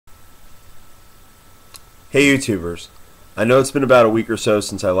Hey YouTubers, I know it's been about a week or so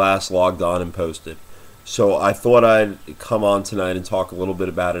since I last logged on and posted, so I thought I'd come on tonight and talk a little bit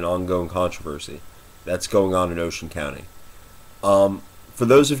about an ongoing controversy that's going on in Ocean County. For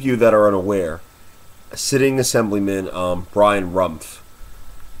those of you that are unaware, sitting Assemblyman Brian Rumpf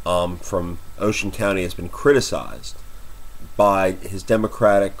from Ocean County has been criticized by his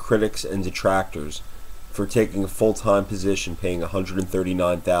Democratic critics and detractors for taking a full-time position paying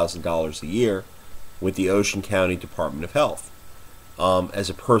 $139,000 a year with the Ocean County Department of Health as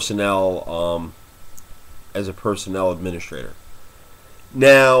a personnel administrator.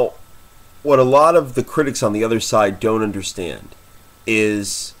 Now, what a lot of the critics on the other side don't understand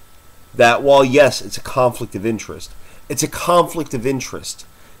is that while yes, it's a conflict of interest, it's a conflict of interest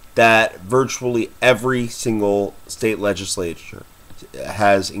that virtually every single state legislature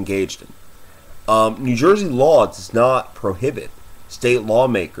has engaged in. New Jersey law does not prohibit state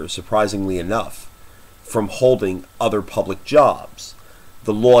lawmakers, surprisingly enough, from holding other public jobs.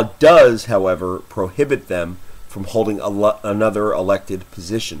 The law does, however, prohibit them from holding another elected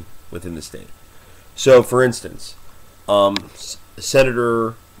position within the state. So, for instance,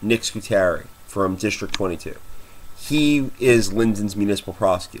 Senator Nick Scutari from District 22, he is Linden's municipal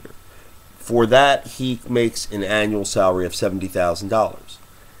prosecutor. For that, he makes an annual salary of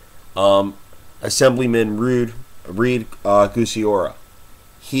 $70,000. Assemblyman Reed Gusiora,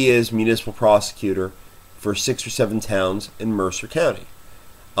 he is municipal prosecutor for 6 or 7 towns in Mercer County.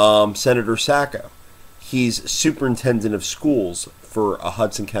 Senator Sacco, he's superintendent of schools for a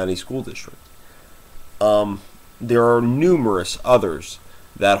Hudson County school district. There are numerous others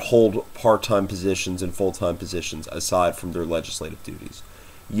that hold part-time positions and full-time positions aside from their legislative duties.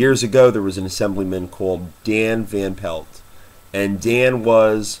 Years ago, there was an assemblyman called Dan Van Pelt, and Dan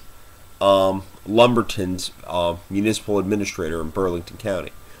was Lumberton's municipal administrator in Burlington County,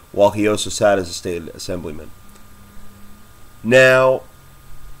 while he also sat as a state assemblyman. Now,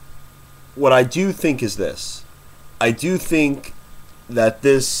 what I do think is this. I do think that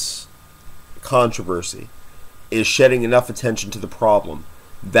this controversy is shedding enough attention to the problem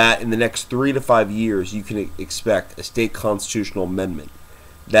that in the next 3 to 5 years you can expect a state constitutional amendment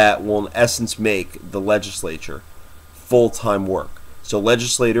that will in essence make the legislature full-time work. So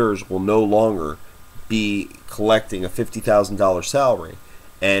legislators will no longer be collecting a $50,000 salary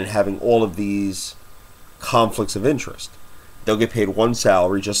and having all of these conflicts of interest. They'll get paid one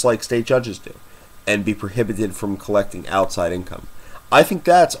salary just like state judges do and be prohibited from collecting outside income. I think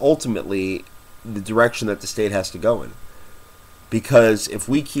that's ultimately the direction that the state has to go in. Because if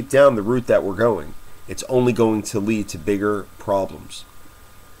we keep down the route that we're going, it's only going to lead to bigger problems.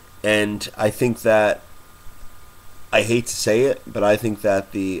 And I think that, I hate to say it, but I think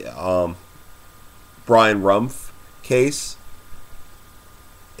that the Brian Rumpf case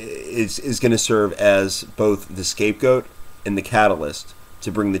is going to serve as both the scapegoat and the catalyst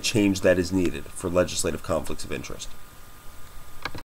to bring the change that is needed for legislative conflicts of interest.